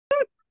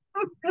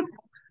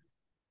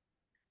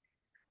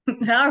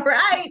All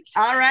right.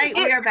 All right,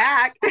 we It, are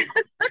back.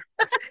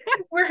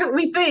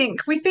 we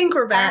think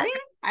we're Are back. we?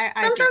 I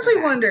think Sometimes we're we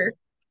back. wonder.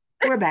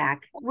 We're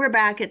back. We're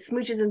back at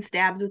Smooches and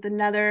Stabs with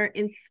another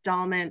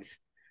installment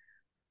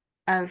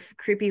of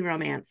creepy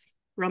romance.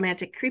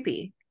 Romantic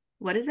creepy.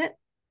 What is it?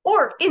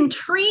 Or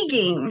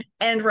intriguing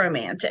and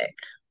romantic.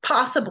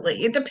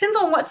 Possibly. It depends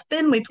on what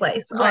spin we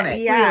place on What it,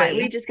 yeah, we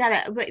really. just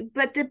gotta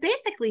but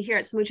basically here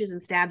at Smooches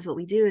and Stabs, what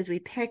we do is we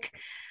pick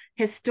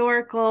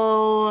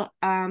historical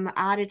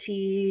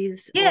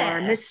oddities or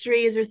Yes.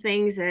 mysteries or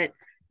things that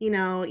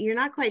you're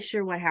not quite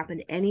sure what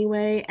happened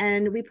anyway,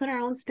 and we put our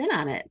own spin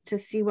on it to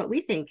see what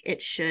we think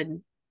it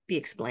should be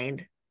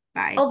explained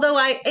by. Although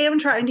I am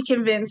trying to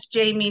convince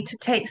Jamie to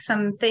take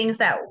some things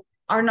that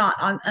are not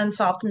on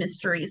unsolved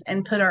mysteries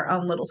and put our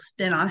own little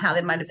spin on how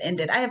they might have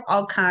ended. I have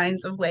all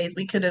kinds of ways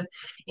we could have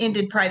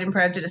ended Pride and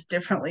Prejudice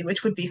differently,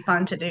 which would be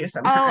fun to do Oh,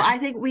 sometime. I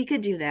think we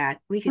could do that.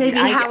 We could do that.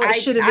 Maybe I how it I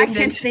should have I can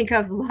ended. think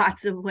of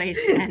lots of ways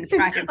to end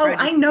Pride and Oh, I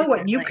Prejudice know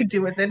what you differently. could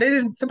do with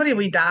it. Somebody will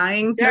be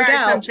dying, There no are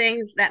some doubt.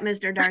 things that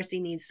Mr. Darcy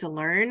needs to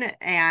learn,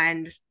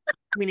 and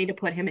we need to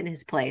put him in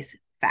his place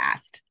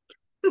fast.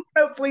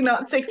 Hopefully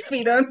not 6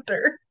 feet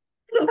under.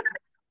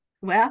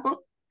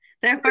 Well,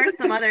 there are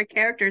some other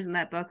characters in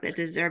that book that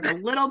deserve a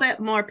little bit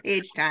more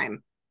page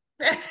time.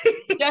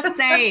 Just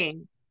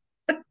saying.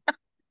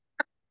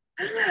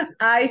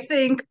 I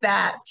think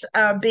that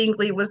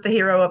Bingley was the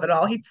hero of it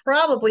all. He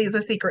probably is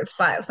a secret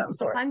spy of some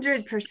sort.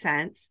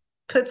 100%.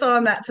 Puts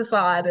on that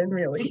facade and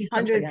really he's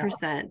something else.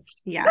 100%.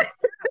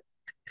 Yes.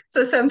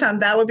 So sometimes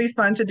that would be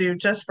fun to do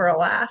just for a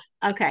laugh.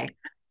 Okay.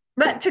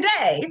 But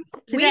today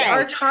we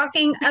are Today,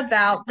 talking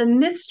about the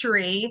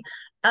mystery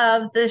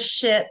of the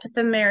ship,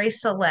 the Mary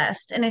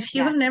Celeste. And if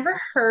you have yes. never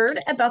heard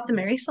about the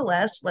Mary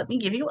Celeste, let me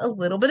give you a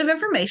little bit of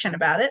information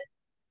about it.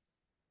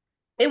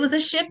 It was a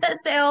ship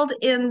that sailed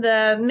in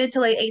the mid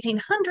to late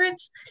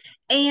 1800s,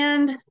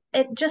 and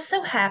it just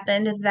so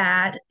happened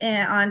that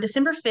on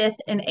December 5th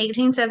in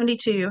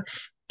 1872,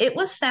 it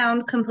was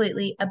found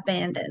completely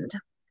abandoned.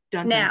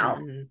 Dun dun Now,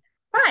 dun.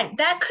 right,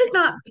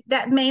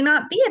 that may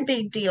not be a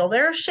big deal.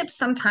 There are ships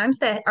sometimes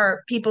that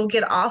are people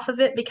get off of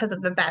it because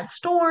of a bad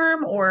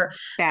storm or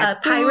Bad a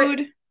pirate.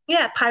 food,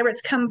 Yeah,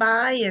 pirates come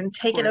by and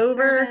take it poor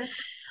over. service.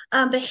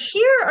 But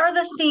here are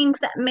the things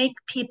that make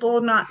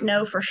people not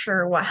know for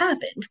sure what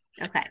happened.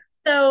 Okay.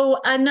 So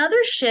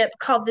another ship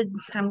called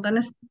I'm going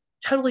to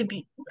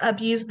totally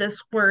abuse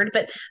this word,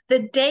 but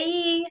the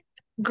Dei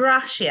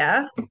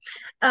Gracia,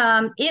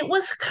 it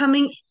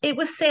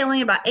was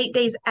sailing about 8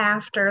 days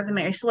after the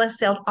Mary Celeste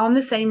sailed on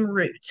the same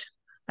route.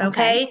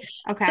 Okay.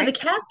 Okay. So Okay.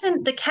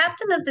 the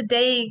captain of the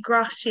Dei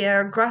Gracia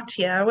or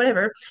Gratia,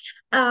 whatever,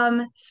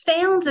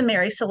 found the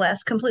Mary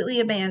Celeste completely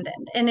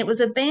abandoned. And it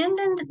was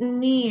abandoned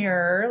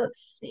near,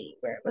 let's see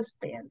where it was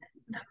abandoned.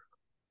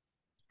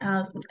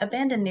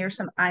 Abandoned near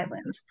some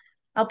islands.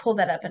 I'll pull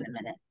that up in a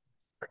minute.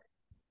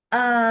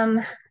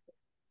 Um,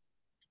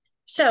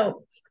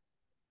 so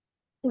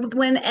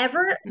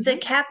whenever the Mm-hmm.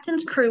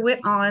 captain's crew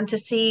went on to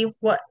see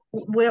what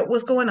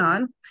was going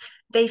on,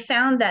 they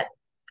found that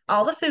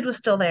all the food was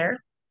still there.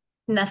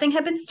 Nothing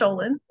had been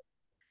stolen.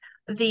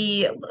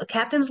 The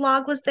captain's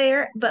log was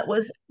there, but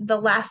was the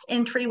last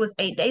entry was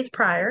 8 days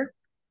prior.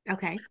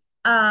 Okay.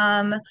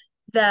 Um,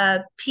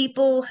 the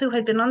people who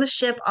had been on the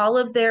ship, all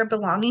of their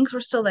belongings were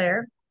still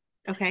there.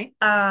 Okay.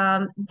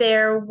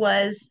 There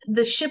was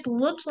the ship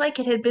looked like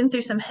it had been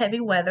through some heavy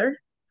weather.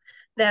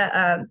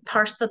 The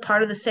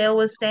part of the sail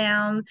was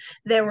down.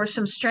 There were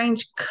some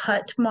strange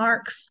cut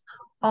marks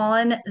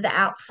on the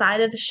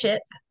outside of the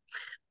ship,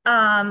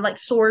 like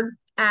sword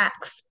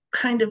axe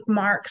kind of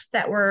marks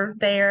that were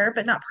there,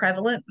 but not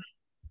prevalent.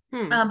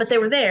 Hmm. But they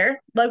were there,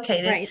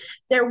 located. Right.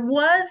 There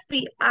was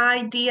the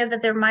idea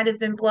that there might have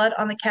been blood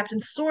on the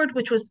captain's sword,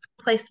 which was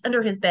placed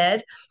under his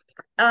bed,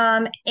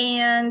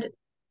 and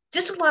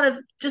just a lot of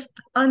just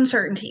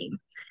uncertainty.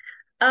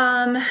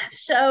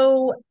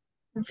 So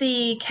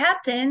the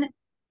captain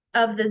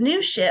of the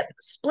new ship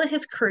split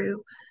his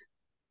crew,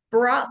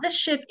 brought the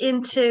ship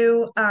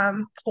into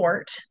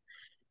port,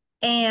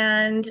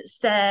 and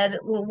said,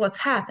 "Well, what's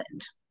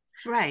happened?"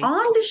 Right.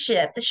 On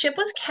the ship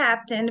was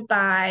captained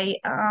by,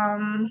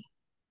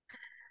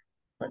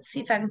 let's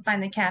see if I can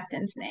find the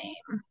captain's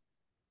name.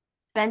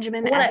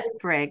 Benjamin What I, S.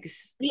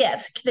 Briggs.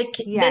 yes,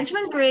 Benjamin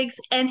Yes. Briggs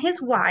and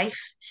his wife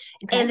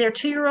and Okay. their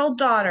 2-year-old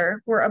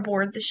daughter were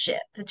aboard the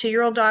ship. The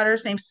 2-year-old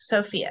daughter's named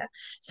Sophia.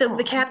 So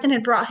the Oh. captain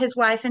had brought his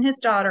wife and his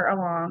daughter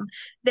along.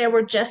 There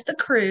were just the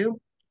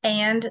crew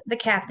and the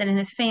captain and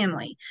his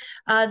family.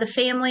 The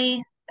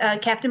family,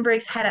 Captain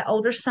Briggs had an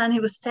older son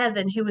who was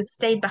 7 who was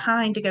stayed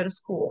behind to go to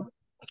school.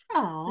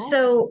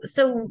 Oh.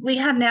 So we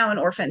have now an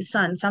orphaned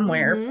son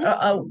somewhere,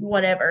 Mm-hmm.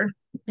 whatever.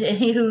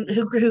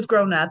 Who's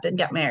grown up and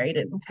got married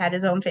and had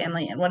his own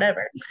family and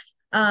whatever,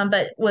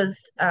 but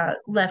was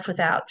left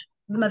without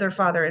mother,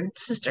 father, and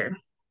sister.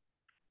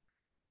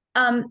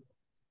 Um,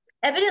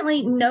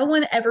 Evidently, no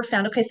one ever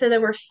found. Okay, so they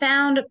were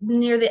found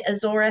near the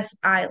Azores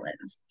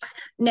Islands.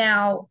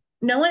 Now,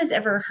 no one has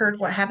ever heard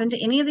what happened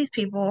to any of these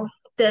people.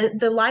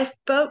 The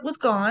lifeboat was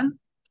gone.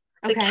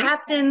 Okay.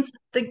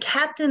 The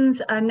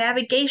captain's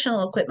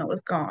navigational equipment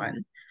was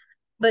gone,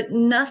 but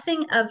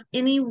nothing of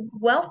any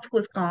wealth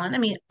was gone. I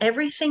mean,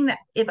 everything that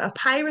if a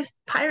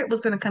pirate was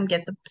going to come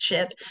get the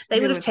ship, they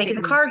They would would have have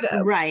taken the taken,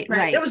 cargo. right,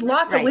 Right? There right, was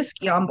lots of right.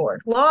 whiskey on board,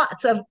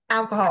 lots of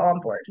alcohol on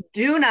board.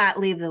 Do not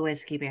leave the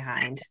whiskey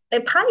behind.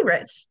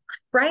 Pirates,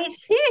 right?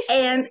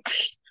 Sheesh.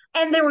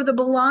 And there were the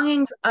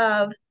belongings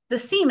of the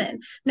seamen.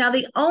 Now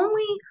the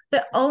only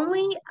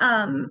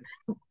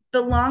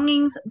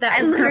belongings that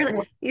I literally,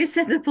 were you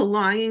said the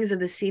belongings of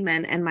the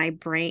seamen, and my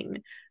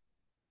brain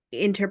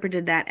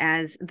interpreted that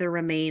as the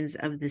remains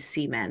of the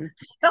seamen.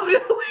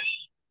 oh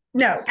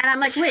no And I'm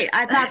like, wait,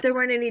 I thought there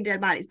weren't any dead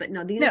bodies, but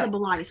no, these are the no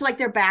belongings. So like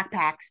their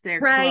backpacks, their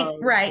right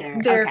clothes, right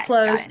their their okay, got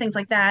clothes, it. things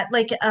like that,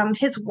 like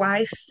his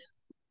wife's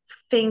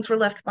things were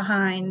left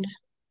behind,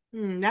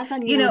 That's you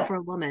unusual know. for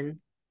a woman.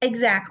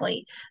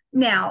 Exactly.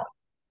 Now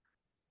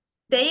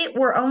they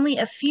were only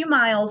a few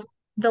miles,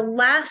 the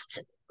last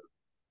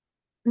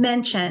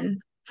mention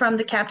from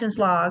the captain's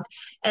log,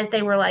 as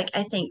they were like,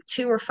 I think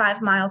 2 or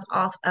 5 miles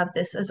off of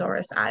this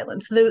Azores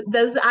island. So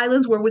those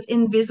islands were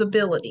within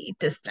visibility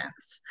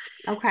distance.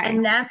 Okay.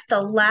 And that's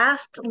the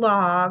last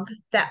log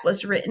that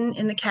was written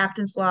in the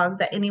captain's log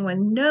that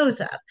anyone knows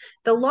of.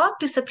 The log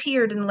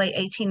disappeared in the late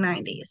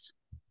 1890s.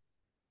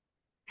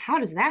 How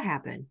does that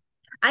happen?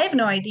 I have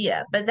no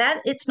idea, but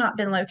that it's not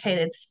been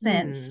located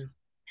since. Hmm.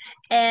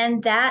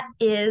 And that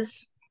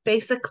is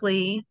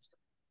basically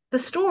the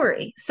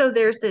story. So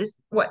there's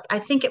this, what I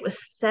think it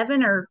was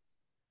seven or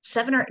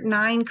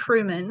nine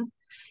crewmen,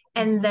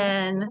 and Hmm.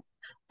 then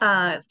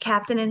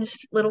captain and his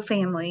little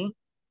family,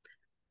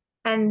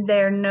 and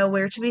they're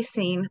nowhere to be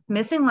seen.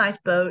 Missing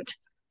lifeboat,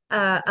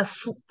 uh, a,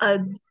 a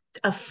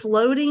a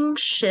floating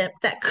ship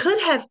that could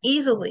have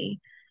easily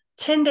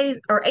 10 days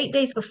or 8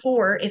 days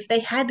before, if they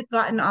had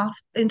gotten off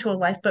into a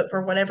lifeboat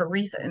for whatever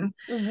reason,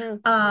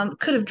 Hmm.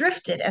 could have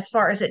drifted as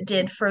far as it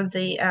did for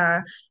the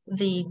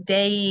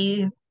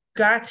Dei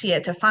Gratia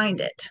to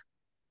find it.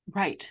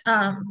 Right.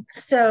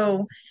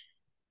 So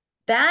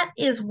that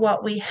is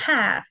what we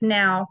have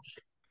now.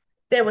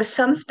 There was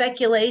some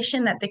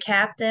speculation that the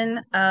captain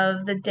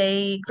of the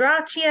Dei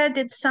Gratia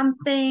did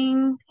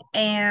something,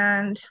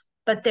 and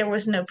but there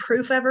was no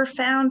proof ever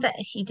found that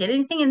he did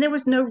anything, and there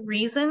was no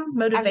reason, I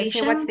was gonna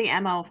say, what's motivation. the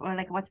MO or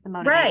like what's the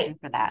Right. motivation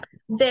for that?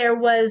 There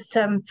was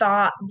some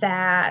thought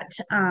that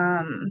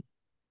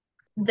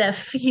the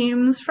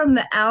fumes from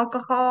the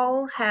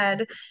alcohol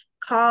had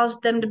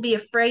caused them to be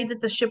afraid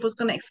that the ship was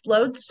going to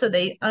explode, so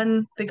they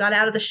got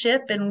out of the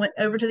ship and went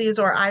over to the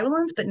Azore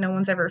Islands, but no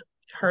one's ever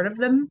heard of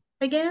them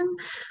again,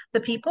 the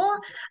people.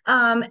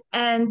 And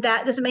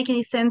that doesn't make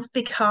any sense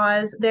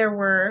because there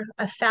were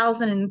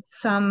 1,000 and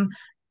some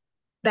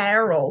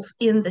barrels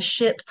in the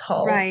ship's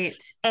hull, Right.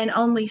 and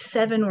only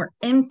seven were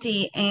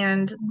empty,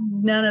 and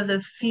none of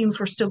the fumes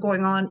were still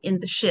going on in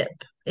the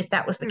ship, if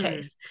that was the Hmm.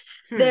 case.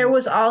 There Hmm.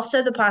 was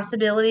also the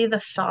possibility, the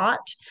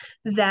thought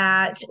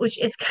that, which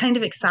is kind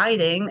of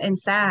exciting and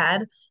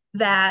sad,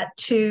 that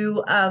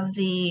two of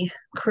the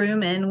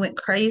crewmen went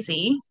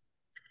crazy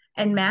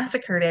and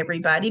massacred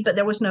everybody, but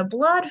there was no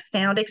blood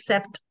found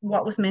except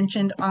what was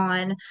mentioned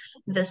on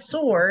the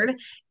sword.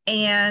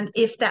 And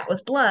if that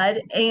was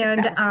blood, If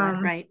that was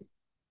blood, right.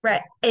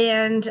 right.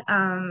 And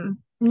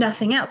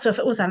nothing else. So if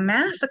it was a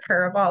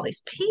massacre of all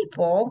these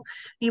people,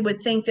 you would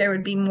think there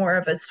would be more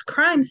of a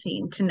crime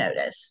scene to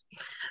notice.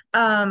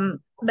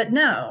 But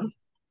no,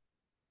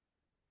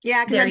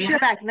 Yeah, because there I'm you sure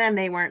have back then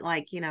they weren't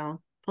like,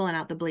 pulling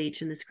out the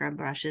bleach and the scrub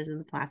brushes and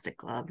the plastic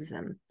gloves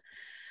and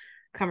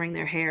covering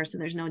their hair so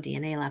there's no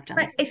DNA left on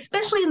right, these people.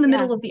 especially in the Yeah.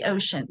 middle of the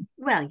ocean.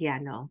 Well, yeah,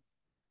 no.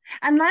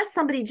 Unless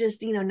somebody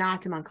just,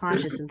 knocked him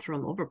unconscious and threw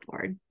him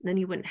overboard, then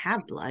you wouldn't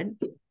have blood.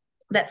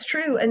 That's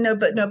true. And no,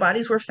 but no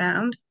bodies were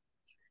found.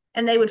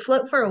 And they would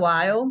float for a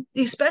while.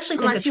 You especially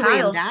think a Unless you weigh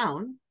him child.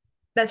 down.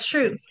 That's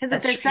true. Because if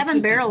That's there's true seven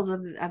too. barrels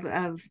of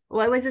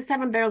what was it,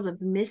 7 barrels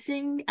of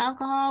missing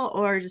alcohol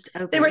or just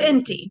They were open?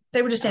 empty.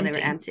 They were just Oh, they were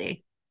empty.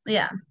 empty.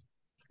 Yeah.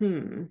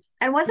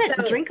 And was it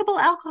So drinkable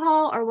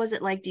alcohol or was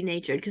it like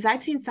denatured? Because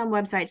I've seen some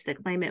websites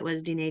that claim it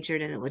was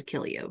denatured and it would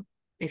kill you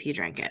if you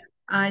drank it.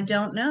 I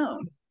don't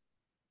know.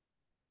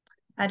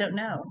 I don't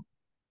know.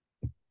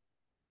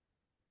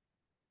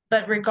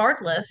 But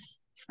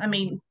regardless, I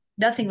mean,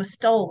 nothing was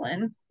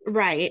stolen.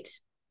 Right.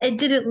 It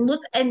didn't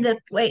look, and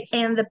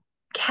the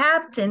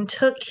captain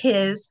took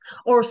his,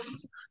 or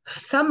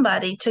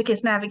somebody took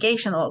his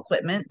navigational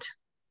equipment.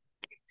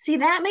 See,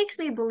 that makes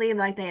me believe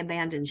like they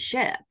abandoned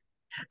ship.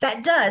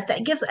 That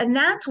gives, and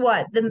that's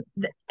what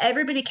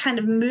everybody kind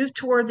of moved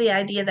toward the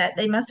idea that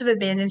they must have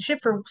abandoned ship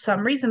for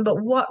some reason, but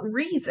what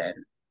reason?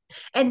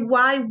 And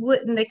why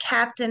wouldn't the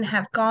captain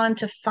have gone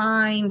to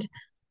find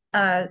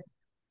uh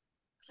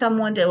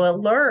someone to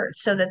alert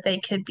so that they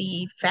could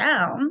be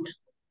found?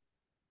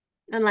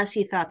 Unless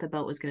he thought the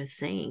boat was going to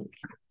sink.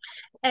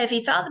 And if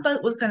he thought the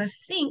boat was going to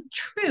sink,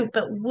 true,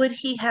 but would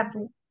he have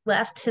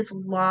left his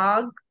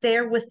log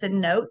there with the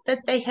note that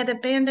they had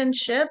abandoned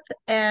ship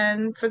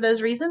and for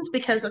those reasons?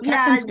 Because the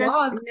Yeah, captain's it does.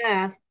 log,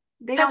 Yeah.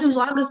 They don't Captain's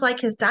just log is like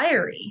his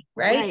diary,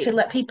 right? To right,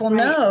 let people right,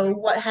 know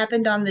what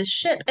happened on this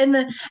ship. And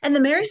the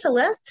Mary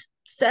Celeste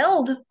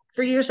sailed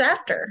for years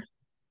after.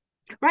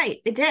 right.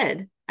 It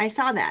did. I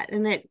saw that,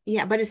 and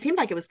yeah, but it seemed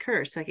like it was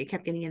cursed. Like it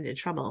kept getting into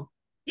trouble.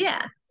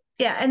 Yeah.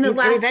 Yeah. And the It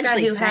last guy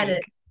eventually who had sank.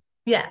 it,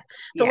 yeah.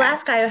 The Yeah.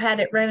 last guy who had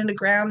it ran into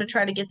ground to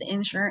try to get the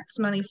insurance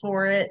money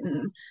for it,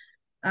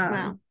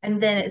 Well,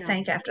 and then you it know,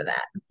 sank after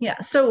that. Yeah.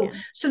 So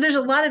there's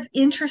a lot of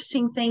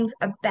interesting things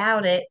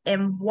about it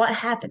and what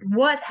happened.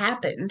 What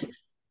happened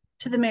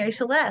to the Mary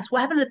Celeste? What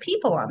happened to the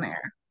people on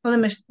there? Well,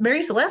 the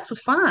Mary Celeste was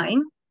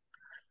fine.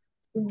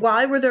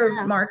 Why were there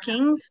yeah.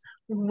 markings?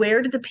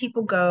 Where did the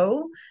people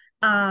go?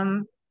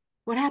 Um,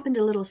 What happened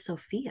to little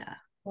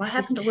Sophia? what She's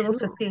happened to little two.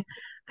 Sophia?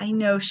 I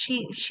know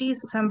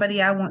she's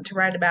somebody I want to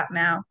write about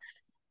now.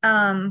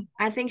 Um,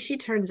 I think she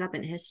turns up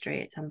in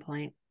history at some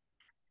point.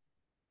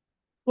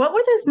 what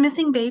were those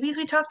missing babies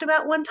we talked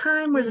about one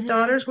time where the Mm-hmm.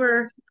 daughters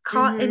were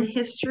caught in Mm-hmm.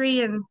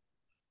 history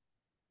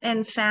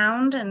and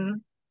found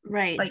and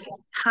Right. like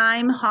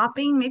time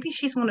hopping? Maybe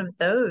she's one of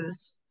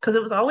those because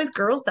it was always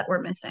girls that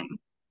were missing.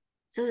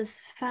 So it was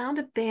found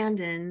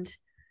abandoned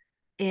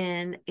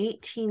in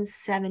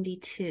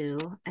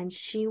 1872, and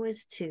she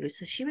was two.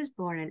 So she was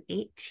born in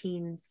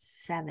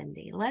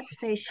 1870. Let's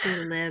say she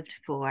lived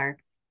for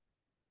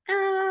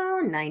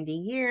 90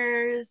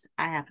 years.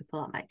 I have to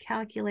pull out my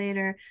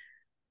calculator.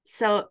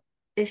 So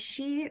if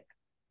she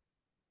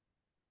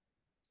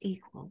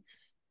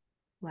equals,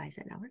 why is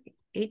it not working?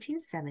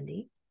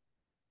 1870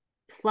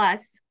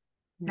 plus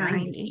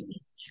 90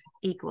 90.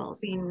 equals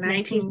Be 19.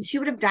 1960. She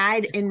would have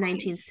died in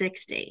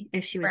 1960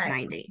 if she was Right,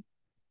 90.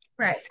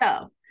 right.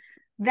 So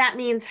that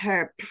means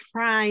her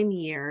prime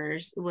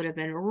years would have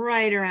been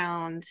right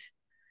around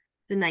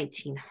the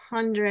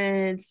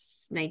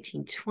 1900s,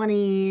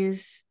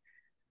 1920s.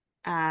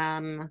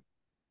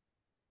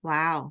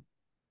 Wow.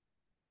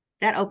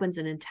 That opens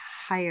an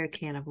entire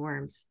can of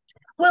worms.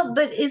 Well,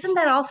 but isn't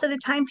that also the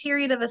time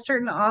period of a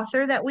certain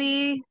author that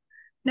we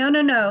no,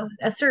 no, no.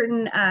 A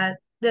certain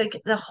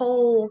the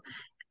whole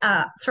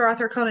Sir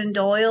Arthur Conan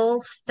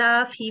Doyle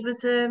stuff. He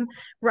was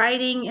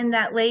writing in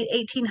that late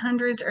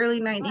 1800s, early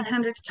Plus,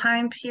 1900s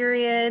time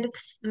period.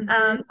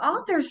 mm-hmm,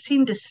 Authors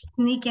seem to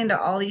sneak into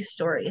all these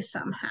stories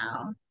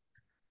somehow.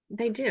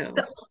 they do.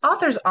 The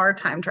authors are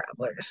time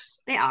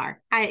travelers. They are.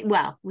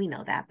 We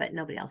know that, but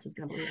nobody else is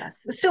going to believe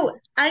us. So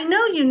I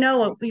know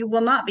you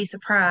will not be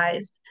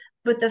surprised,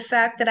 but the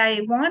fact that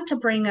I want to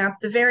bring up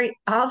the very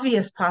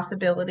obvious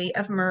possibility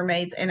of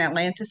mermaids in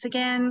Atlantis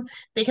again,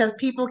 because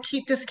people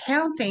keep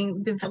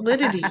discounting the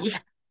validity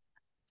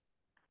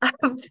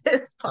of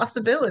this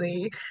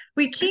possibility.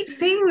 We keep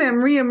seeing them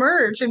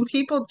reemerge, and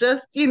people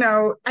just,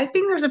 I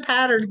think there's a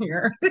pattern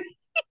here.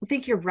 I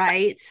think you're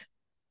right.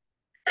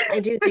 I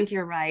do think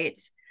you're right.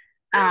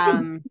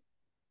 Um,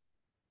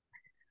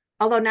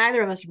 although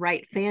neither of us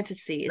write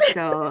fantasies,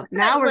 so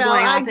now we're Well,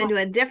 going off into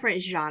a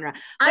different genre.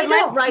 I But don't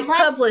let's write let's.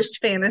 published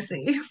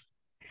fantasy.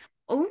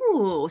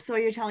 Oh, so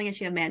you're telling us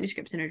you have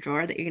manuscripts in a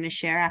drawer that you're going to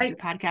share after I, the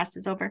podcast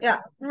is over? yeah,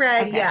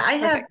 right. Okay, Yeah, I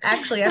have perfect.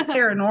 actually a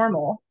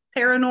paranormal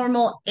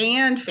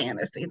and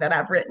fantasy that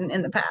I've written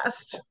in the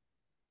past.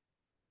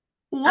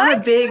 I'm a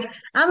What? big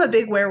I'm a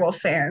big werewolf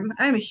fan.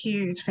 I'm a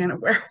huge fan of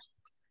werewolves.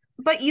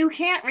 But you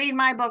can't read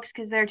my books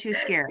because they're too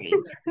scary.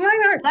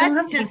 Why not? Don't have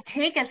Let's to be just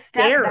take a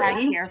step back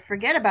scary. here.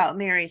 Forget about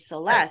Mary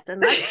Celeste and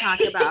let's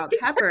talk about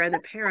Pepper the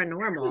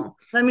paranormal.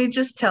 Let me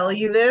just tell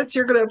you this.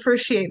 You're going to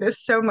appreciate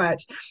this so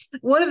much.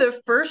 One of the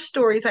first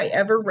stories I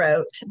ever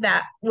wrote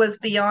that was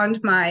beyond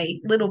my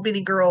little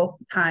bitty girl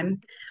time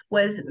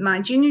was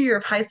my junior year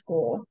of high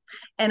school.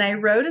 And I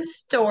wrote a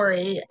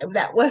story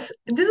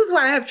this is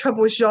why I have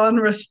trouble with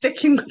genre,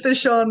 sticking with the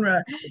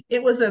genre.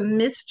 It was a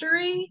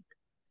mystery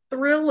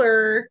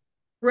thriller,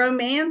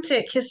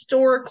 romantic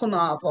historical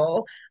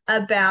novel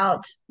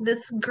about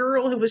this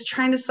girl who was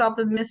trying to solve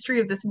the mystery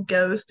of this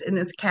ghost in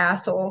this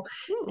castle,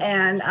 Ooh.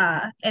 and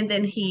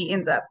then he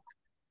ends up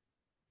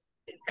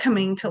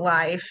coming to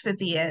life at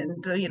the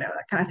end,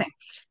 that kind of thing.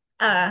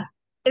 Uh,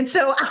 and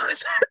so I was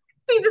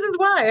see, this is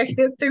why I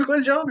can't stick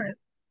with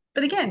genres.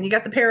 But again, you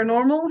got the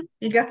paranormal,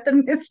 you got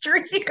the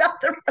mystery, you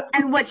got the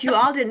And what you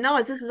all didn't know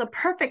is this is a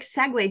perfect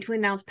segue to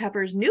announce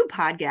Pepper's new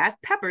podcast,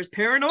 Pepper's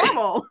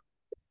Paranormal.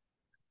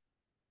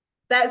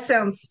 that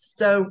sounds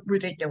so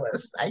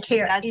ridiculous. I It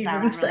can't does even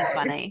sound really say.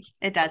 funny.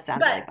 It does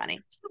sound But really funny.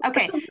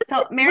 Okay,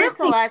 so Mary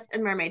Celeste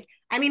and Mermaid.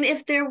 I mean,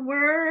 if there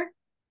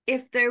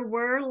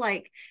were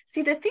like,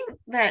 see, the thing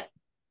that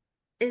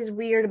is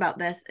weird about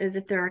this is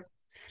if there are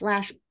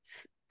slash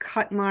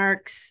cut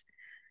marks,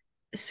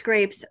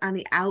 scrapes on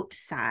the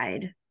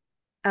outside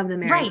of the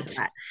Mary right.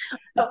 Celeste.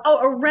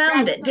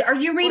 Around That it. doesn't Are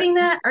you reading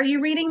that? Are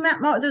you reading that?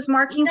 Those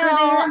markings are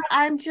there. No,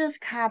 I'm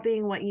just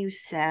copying what you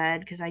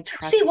said because I See,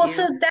 trust well,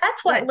 so you.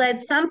 that's what But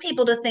led some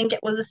people to think it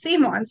was a sea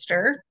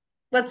monster.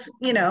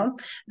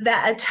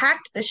 That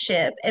attacked the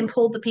ship and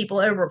pulled the people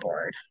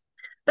overboard.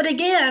 But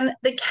again,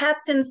 the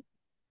captain's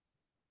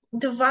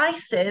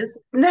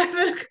devices,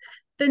 the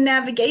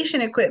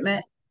navigation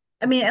equipment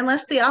I mean,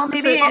 unless the Well,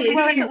 maybe, octopus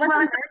well, if is, it was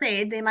a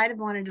mermaid, they might have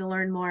wanted to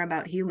learn more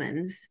about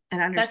humans and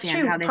that's understand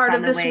true, how they part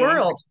found of their this way.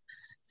 world.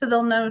 So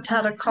they'll know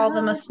how to call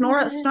them a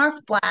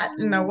snarf blat,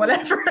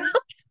 whatever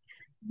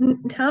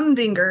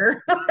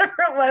humdinger, whatever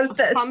it was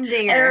that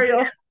Humdinger,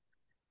 Ariel.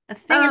 a Um,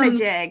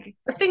 thingamajig.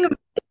 the thing,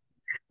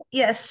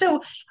 yes.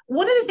 So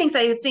one of the things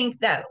I think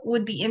that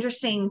would be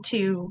interesting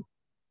to,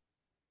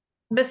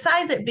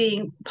 besides it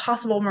being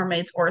possible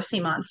mermaids or a sea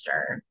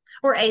monster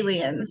or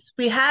aliens,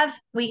 we have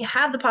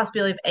the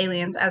possibility of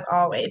aliens as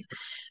always.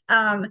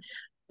 Um,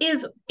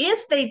 is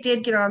if they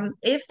did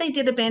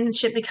abandon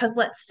ship because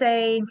let's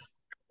say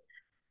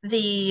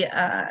the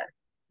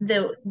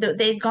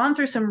they'd gone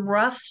through some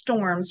rough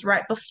storms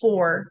right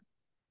before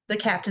the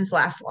captain's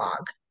last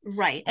log.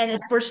 Right. And if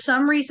for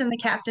some reason the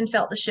captain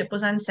felt the ship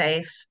was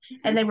unsafe Mhm.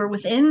 and they were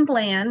within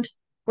land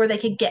where they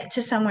could get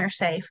to somewhere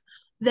safe,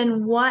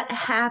 then what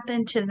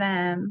happened to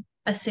them?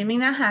 Assuming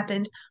that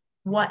happened,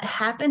 what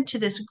happened to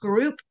this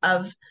group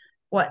of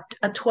what,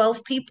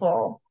 12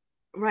 people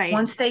Right.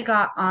 once they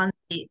got on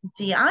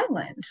the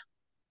island?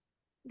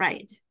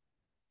 Right.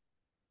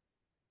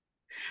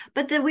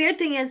 But the weird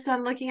thing is, so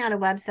I'm looking at a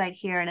website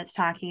here and it's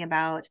talking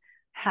about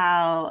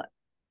how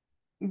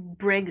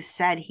Briggs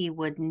said he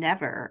would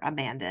never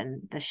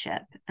abandon the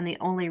ship. And the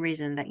only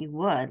reason that he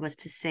would was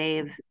to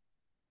save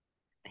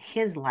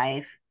his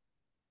life,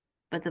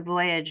 but the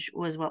voyage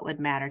was what would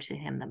matter to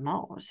him the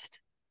most.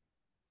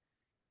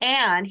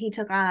 And he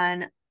took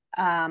on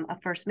a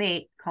first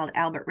mate called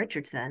Albert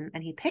Richardson,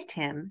 and he picked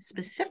him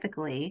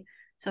specifically.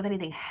 So if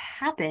anything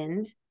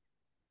happened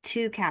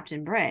to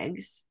Captain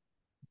Briggs,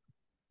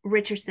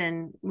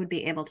 Richardson would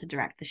be able to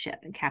direct the ship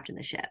and captain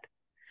the ship.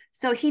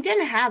 So he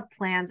didn't have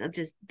plans of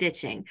just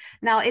ditching.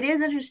 Now, it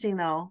is interesting,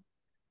 though,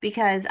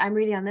 because I'm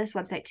reading on this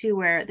website, too,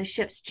 where the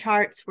ship's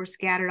charts were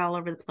scattered all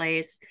over the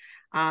place.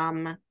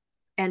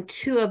 And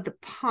two of the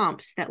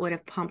pumps that would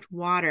have pumped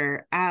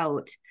water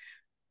out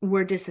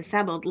were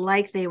disassembled,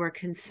 like they were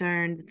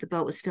concerned that the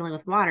boat was filling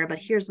with water. But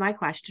here's my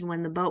question: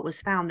 when the boat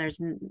was found,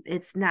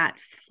 it's not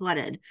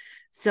flooded.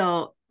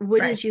 So Right.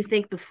 wouldn't you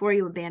think before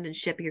you abandon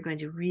ship, you're going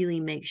to really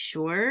make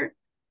sure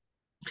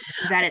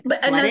that it's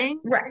But another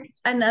flooding? right,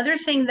 another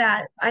thing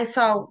that I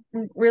saw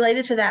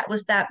related to that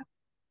was that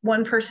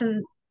one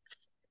person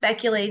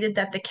speculated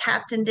that the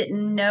captain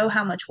didn't know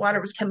how much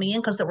water was coming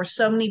in because there were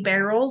so many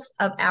barrels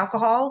of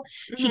alcohol.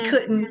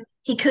 Mm-hmm.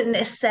 He couldn't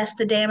assess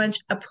the damage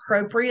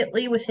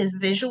appropriately with his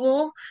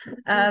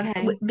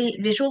Okay.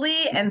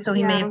 visually, and so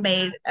he may have Yeah.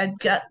 made a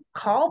gut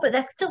call. But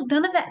that still,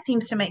 none of that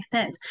seems to make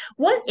sense.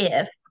 What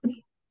if?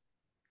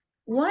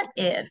 What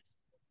if?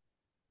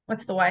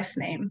 What's the wife's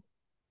name?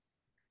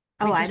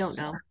 Oh, I I don't just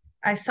know.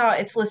 I saw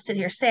it's listed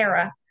here,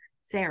 Sarah.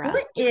 Sarah.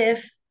 What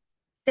if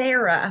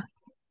Sarah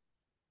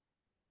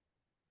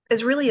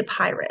is really a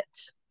pirate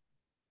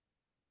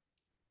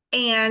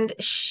and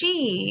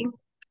she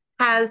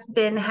has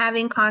been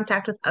having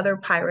contact with other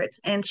pirates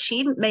and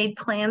she made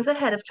plans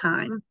ahead of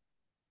time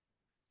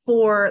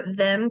for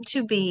them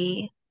to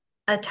be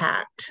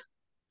attacked?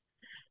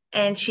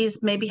 And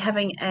she's maybe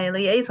having a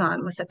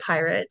liaison with a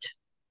pirate,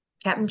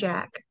 Captain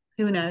Jack.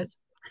 Who knows?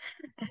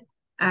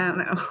 I don't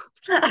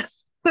know.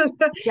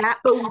 Jack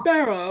But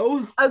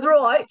Sparrow. that's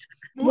right.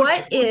 Whoosh.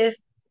 What if,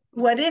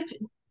 what if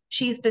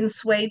she's been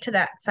swayed to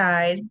that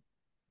side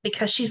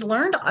because she's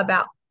learned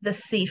about the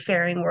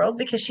seafaring world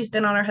because she's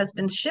been on her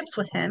husband's ships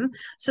with him.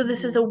 So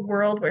this is Mhm. a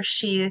world where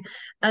she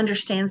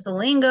understands the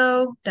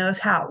lingo, knows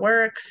how it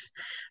works.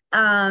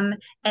 Um,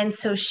 and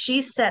so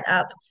she's set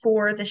up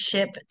for the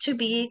ship to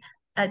be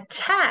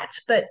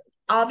attacked, but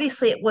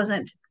obviously it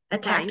wasn't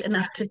attacked Right.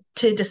 enough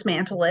to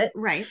dismantle it.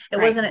 Right. It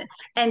Right. wasn't,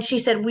 and she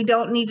said, we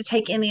don't need to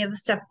take any of the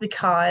stuff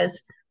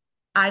because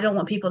I don't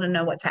want people to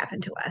know what's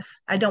happened to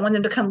us. I don't want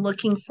them to come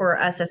looking for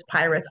us as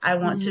pirates. I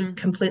want to Hmm.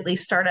 completely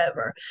start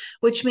over,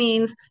 which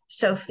means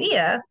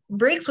Sophia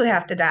Briggs would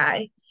have to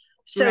die.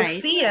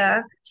 Right.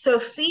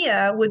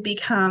 Sophia would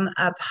become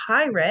a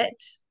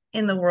pirate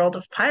in the world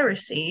of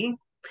piracy,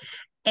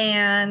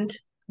 and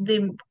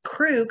the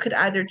crew could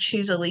either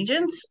choose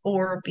allegiance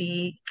or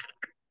be,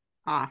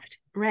 Oft.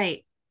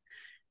 Right.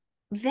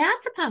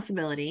 That's a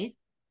possibility.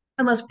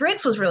 unless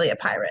Briggs was really a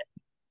pirate.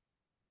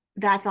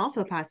 That's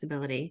also a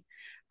possibility.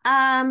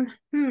 Um,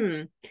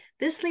 hmm.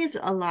 This leaves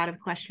a lot of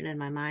question in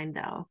my mind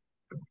though.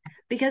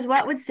 Because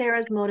what would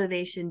Sarah's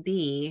motivation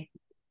be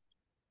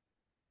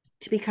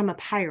to become a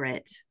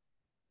pirate?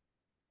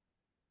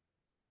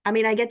 I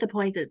mean, I get the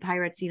point that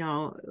pirates,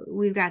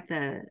 we've got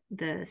the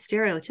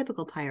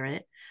stereotypical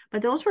pirate,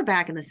 but those were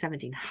back in the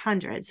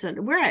 1700s. So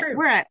we're at True.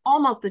 we're at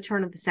almost the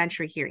turn of the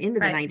century here into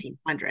the Right.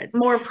 1900s.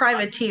 More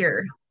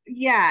privateer.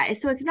 Yeah,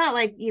 so it's not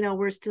like,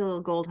 we're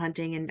still gold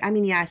hunting, and I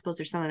mean, yeah, I suppose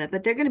there's some of it,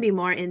 but they're going to be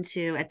more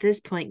into, at this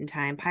point in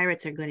time,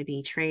 pirates are going to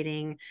be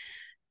trading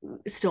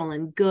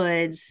stolen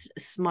goods,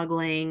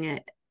 smuggling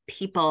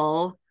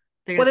people.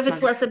 They're going What to if it's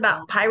smuggle less about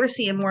people.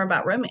 piracy and more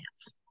about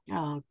romance?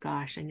 Oh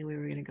gosh, I knew we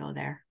were going to go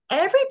there.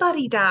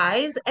 Everybody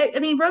dies. I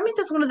mean, romance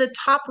is one of the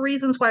top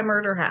reasons why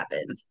murder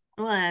happens.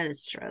 Well, that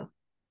is true.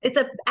 It's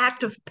an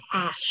act of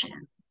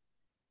passion.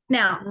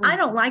 Now, I Mm.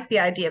 don't like the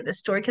idea of this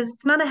story because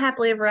it's not a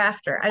happily ever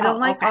after. I don't Oh,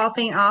 like okay.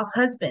 offing off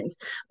husbands,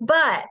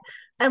 but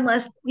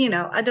unless,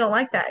 I don't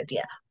like that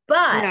idea.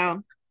 But,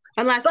 No.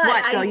 Unless but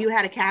what, though? You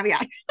had a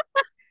caveat.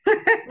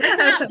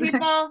 Listen up,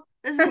 people.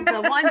 This is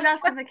the one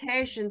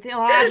justification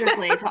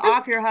theologically to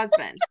off your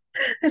husband.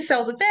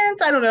 self defense.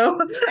 I don't know.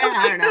 Yeah,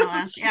 I don't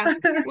know. Yeah,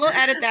 we'll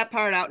edit that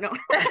part out. No.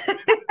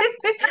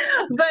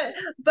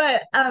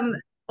 but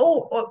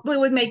it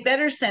would make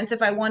better sense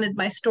if I wanted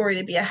my story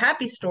to be a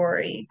happy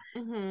story.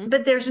 Mm-hmm.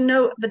 But there's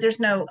no,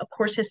 of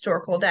course,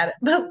 historical data.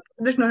 But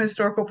there's no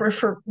historical proof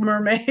for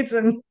mermaids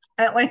in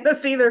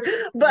Atlantis either.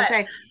 To But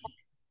say,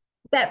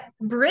 that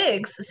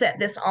Briggs set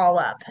this all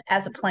up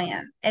as a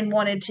plan and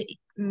wanted to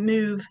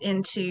move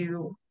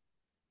into,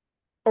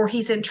 or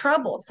he's in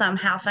trouble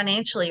somehow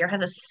financially, or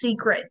has a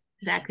secret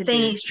that could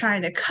thing be. he's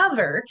trying to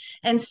cover.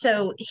 And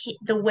so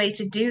the way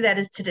to do that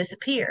is to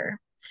disappear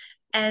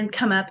and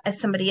come up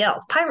as somebody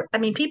else. I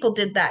mean, people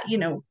did that,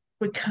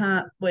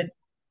 would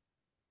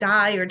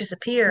die or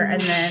disappear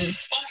and Mhm. then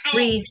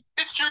re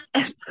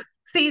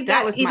see That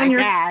that was my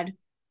dad.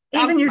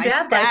 That even was your my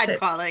dad likes dad it.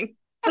 calling.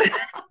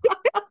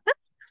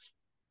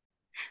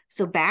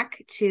 So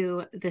back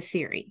to the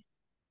theory.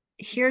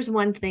 Here's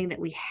one thing that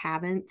we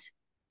haven't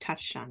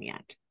touched on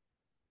yet.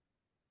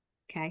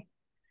 Okay.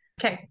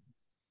 Okay.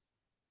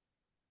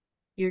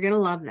 You're going to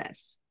love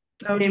this.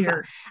 Oh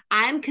dear.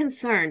 I'm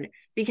concerned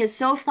because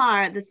so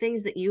far the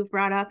things that you've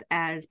brought up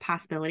as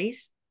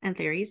possibilities and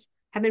theories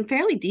have been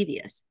fairly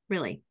devious,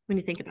 really, when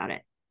you think about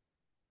it.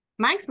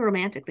 Mine's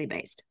romantically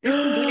based. There's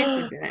some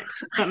deviousness in it,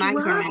 I but mine's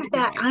love romantically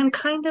that. I'm based.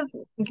 kind of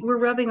we're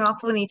rubbing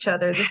off on each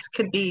other. This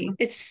could be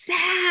It's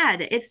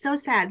sad. It's so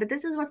sad, but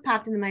this is what's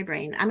popped into my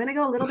brain. I'm going to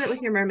go a little bit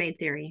with your mermaid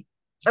theory.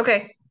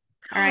 okay.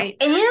 All right.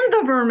 And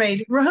the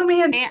mermaid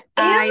romance And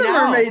and I the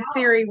know. mermaid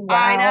theory.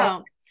 I Wow.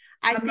 know.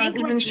 I I'm not think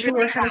even what's sure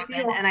really how to happened,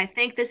 feel. and I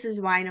think this is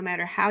why no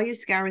matter how you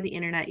scour the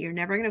internet, you're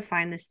never going to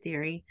find this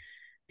theory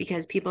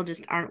because people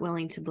just aren't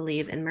willing to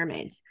believe in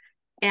mermaids.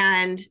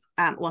 And,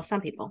 well, some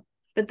people,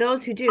 but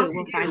those who do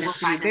will find this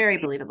to be very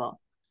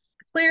believable.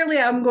 Clearly,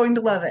 I'm going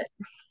to love it.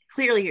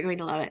 Clearly, you're going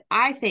to love it.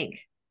 I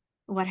think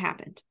what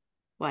happened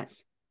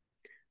was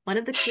one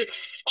of the,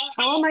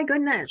 oh my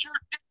goodness.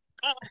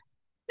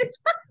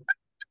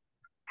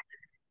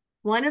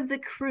 One of the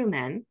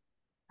crewmen,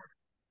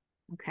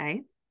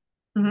 okay,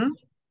 Mm-hmm.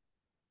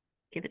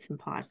 give it some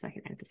pause so I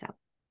can edit this out.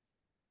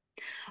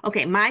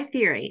 Okay, my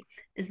theory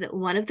is that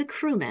one of the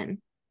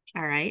crewmen,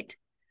 all right,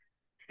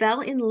 fell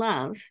in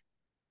love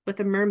with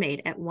a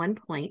mermaid at one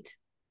point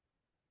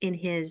in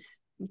his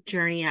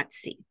journey at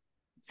sea.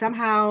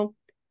 Somehow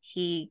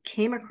he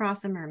came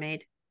across a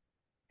mermaid.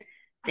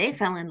 They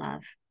fell in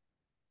love,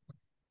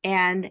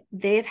 and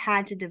they've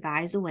had to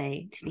devise a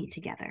way to be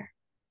together.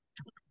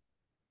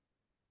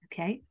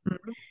 Okay.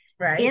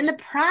 Right. In the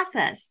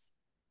process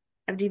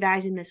of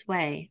devising this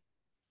way,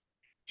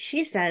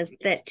 she says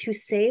that to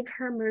save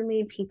her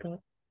mermaid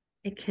people,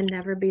 it can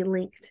never be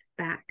linked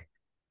back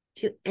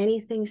to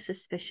anything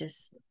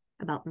suspicious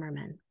about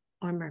mermen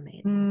or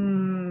mermaids.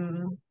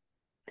 Mm.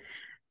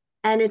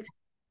 And it's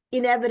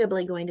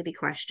inevitably going to be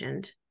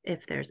questioned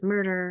if there's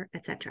murder,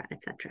 etc.,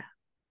 etc.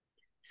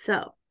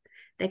 So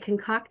they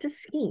concoct a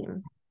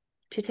scheme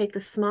to take the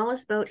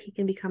smallest boat he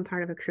can become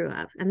part of a crew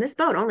of. And this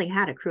boat only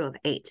had a crew of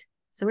 8.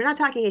 So we're not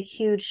talking a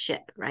huge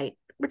ship, right?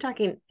 We're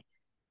talking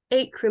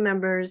 8 crew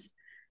members.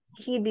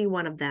 He'd be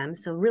one of them.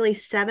 So really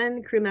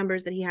 7 crew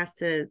members that he has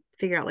to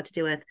figure out what to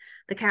do with: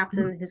 the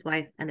captain, his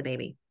wife, and the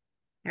baby.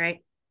 All right.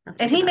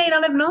 And he may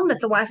not have known that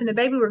the wife and the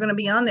baby were going to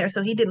be on there,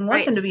 so he didn't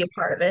want them to be a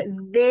part of it.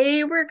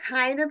 They were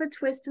kind of a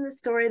twist in the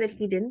story that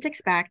he didn't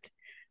expect.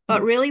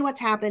 But really what's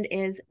happened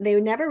is they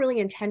never really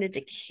intended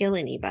to kill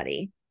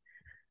anybody.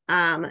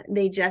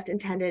 They just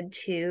intended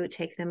to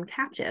take them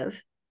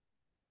captive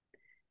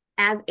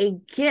as a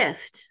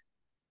gift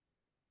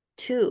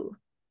to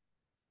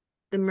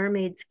the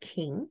mermaid's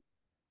king,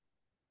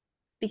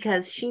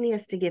 because she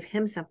needs to give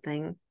him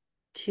something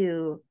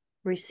to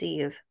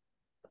receive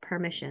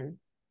permission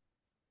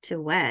to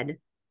wed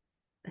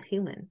a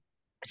human.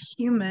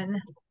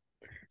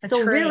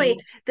 So really,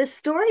 the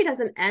story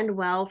doesn't end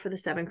well for the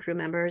 7 crew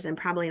members, and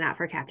probably not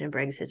for Captain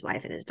Briggs, his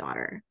wife, and his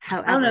daughter.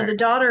 However, I don't know, the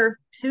daughter,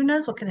 who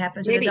knows what could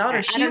happen to the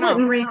daughter? She wouldn't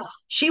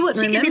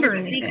remember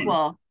anything.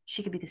 Sequel.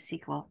 She could be the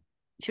sequel.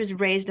 She was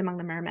raised among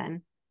the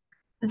mermen.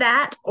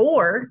 That,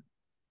 or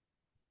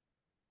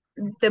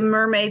the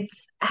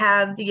mermaids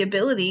have the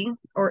ability,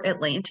 or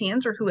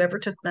Atlanteans, or whoever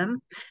took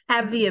them,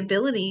 have the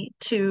ability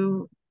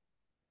to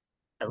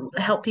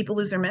help people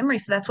lose their memory.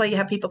 So that's why you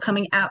have people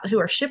coming out who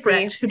are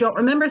shipwrecked, who don't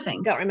remember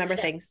things.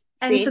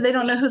 And so they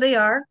don't know who they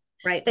are.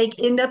 Right. They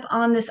end up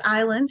on this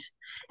island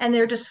and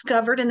they're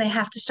discovered and they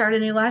have to start a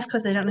new life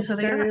because they don't know who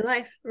they are. Start a new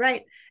life.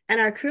 Right. And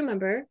our crew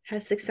member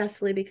has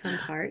successfully become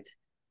part.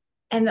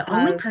 And the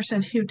only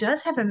person who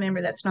does have a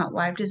memory that's not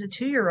wiped is a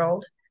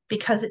 2-year-old,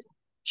 because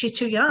she's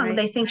too young. Right.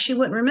 They think she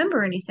wouldn't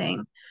remember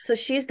anything. So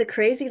she's the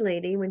crazy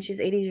lady when she's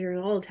 80 years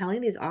old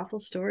telling these awful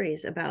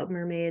stories about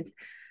mermaids.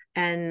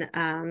 And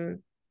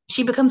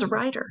she becomes a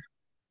writer.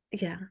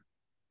 Yeah.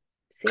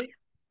 See?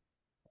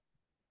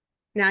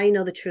 Now you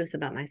know the truth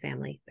about my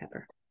family,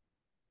 Pepper.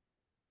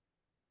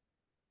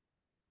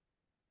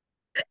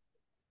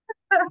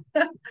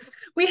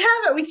 We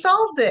have it. We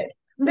solved it.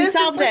 We This is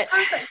solved it.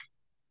 perfect.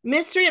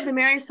 Mystery of the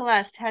Mary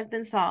Celeste has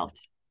been solved.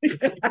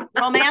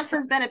 Romance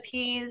has been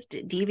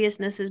appeased.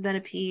 Deviousness has been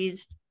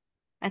appeased.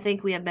 I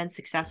think we have been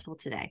successful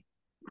today.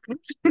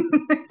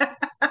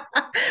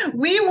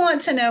 We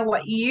want to know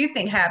what you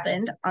think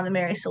happened on the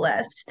Mary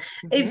Celeste.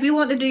 If Mm-hmm. you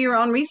want to do your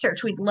own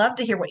research, we'd love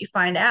to hear what you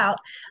find out.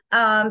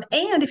 And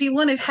if you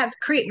want to have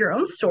create your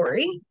own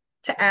story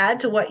to add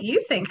to what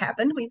you think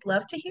happened, we'd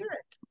love to hear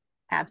it.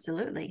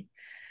 Absolutely.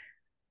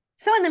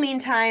 So in the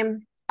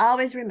meantime,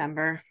 always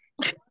remember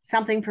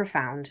something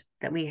profound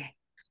that we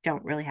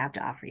don't really have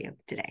to offer you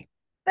today.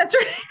 That's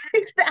right. So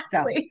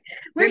Exactly.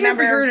 We're here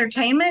for your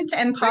entertainment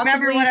and remember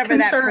possibly whatever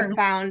that concern.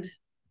 profound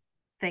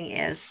thing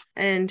is,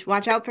 and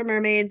watch out for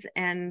mermaids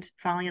and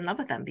falling in love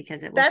with them,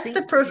 because it will That's sink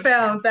the your ship.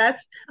 profound.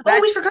 That's oh, we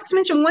That's forgot to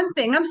mention one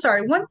thing. I'm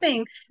sorry. One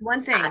thing.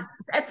 one thing.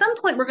 At some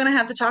point, we're going to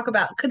have to talk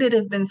about could it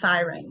have been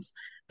sirens?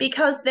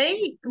 Because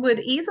they would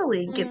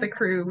easily get the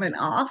crewmen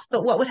off,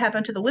 but what would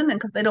happen to the women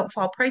because they don't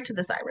fall prey to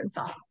the siren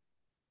song?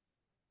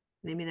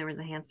 Maybe there was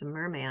a handsome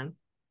merman.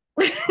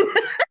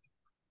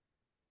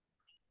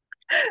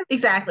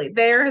 Exactly.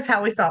 There is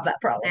how we solve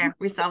that problem. There,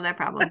 we solved that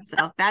problem.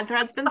 So that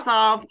thread's been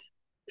solved.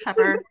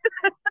 Pepper,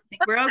 I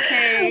think we're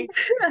okay.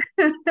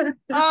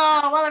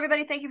 Oh, well,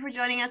 everybody, thank you for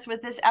joining us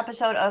with this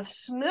episode of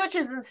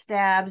Smooches and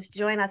Stabs.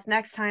 Join us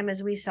next time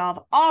as we solve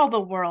all the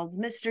world's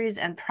mysteries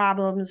and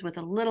problems with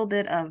a little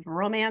bit of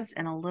romance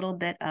and a little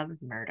bit of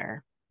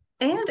murder.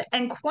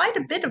 And quite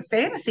a bit of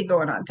fantasy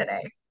going on today.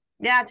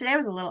 Yeah, today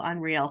was a little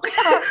unreal.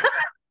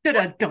 Could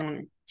have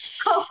done.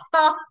 See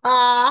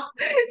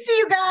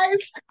you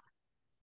guys.